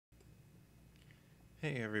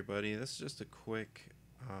Hey everybody, this is just a quick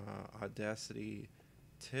Audacity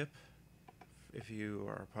tip. If you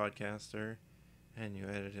are a podcaster and you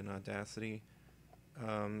edit in Audacity,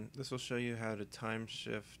 this will show you how to time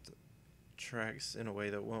shift tracks in a way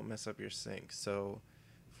that won't mess up your sync. So,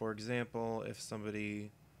 for example, if somebody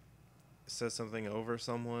says something over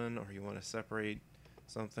someone or you want to separate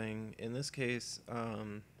something, in this case,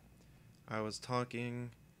 I was talking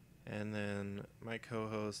and then my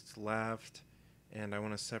co-host laughed, and I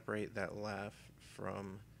want to separate that laugh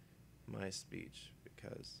from my speech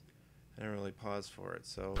because I didn't really pause for it.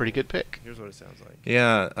 So Pretty good pick. here's what it sounds like.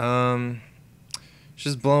 Yeah,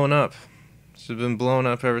 she's blowing up. She's been blowing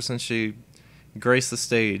up ever since she graced the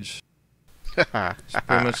stage. She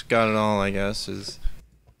pretty much got it all, I guess.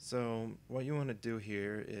 So what you want to do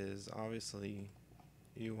here is obviously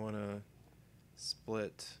you want to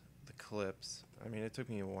split the clips. I mean, it took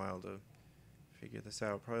me a while to figure this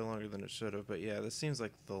out, probably longer than it should have, but yeah, this seems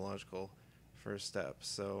like the logical first step.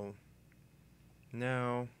 So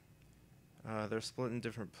now they're split in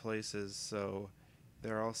different places, so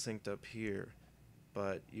they're all synced up here,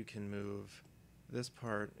 but you can move this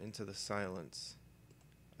part into the silence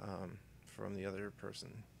from the other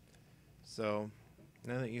person. So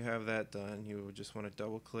now that you have that done, you would just want to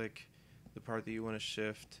double click the part that you want to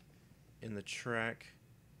shift in the track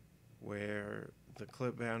where the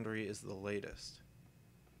clip boundary is the latest.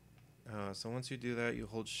 So once you do that, you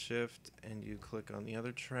hold shift and you click on the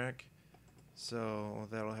other track, so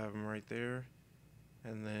that'll have them right there,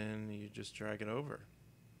 and then you just drag it over,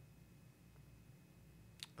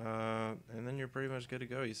 and then you're pretty much good to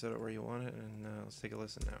go. You set it where you want it, and let's take a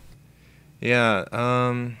listen now.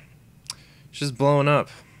 Yeah, she's blowing up.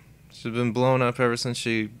 She's been blowing up ever since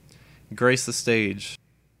she graced the stage.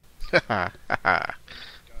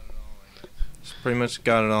 She's pretty much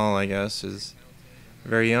got it all, I guess. She's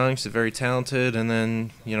very young, she's very talented, and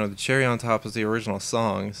then, the cherry on top is the original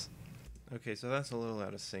songs. Okay, so that's a little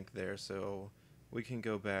out of sync there, so we can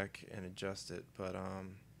go back and adjust it, but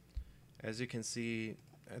as you can see,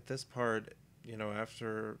 at this part,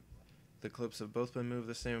 after the clips have both been moved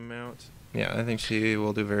the same amount, yeah, I think she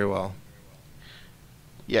will do very well.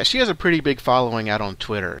 Yeah, she has a pretty big following out on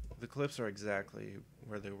Twitter. The clips are exactly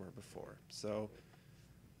where they were before, so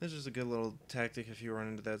this is a good little tactic if you run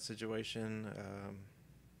into that situation.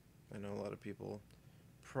 I know a lot of people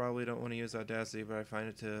probably don't want to use Audacity, but I find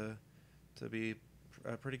it to be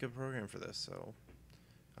a pretty good program for this. So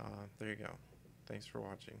there you go. Thanks for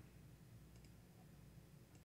watching.